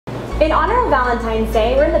In honor of Valentine's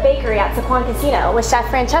Day, we're in the bakery at Sycuan Casino with Chef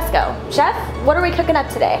Francesco. Chef, what are we cooking up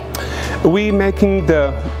today? We're making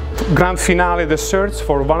the grand finale desserts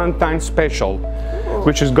for Valentine special,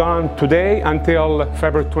 which is gone today until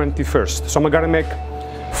February 21st. So I'm gonna make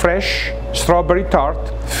fresh strawberry tart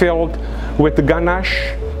filled with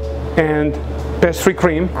ganache and pastry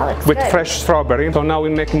cream with good. fresh strawberry. So now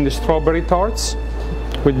we're making the strawberry tarts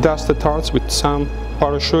with dusted tarts with some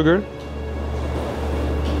powdered sugar.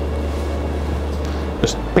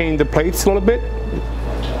 Just paint the plates a little bit.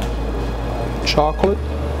 Chocolate.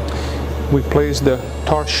 We place the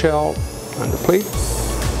tart shell on the plate,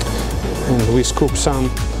 and we scoop some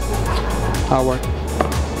our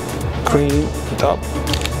cream on top,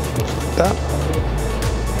 like that.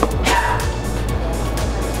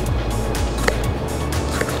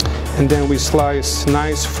 And then we slice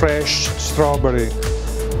nice fresh strawberry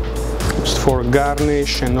just for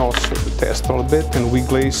garnish and also to taste a little bit, and we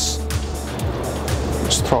glaze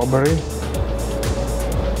strawberry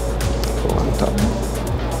on top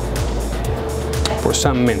for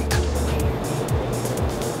some mint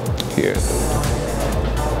here.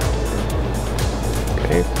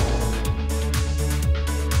 Okay.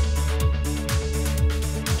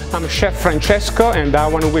 I'm Chef Francesco, and I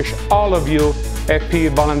want to wish all of you happy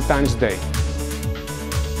Valentine's Day.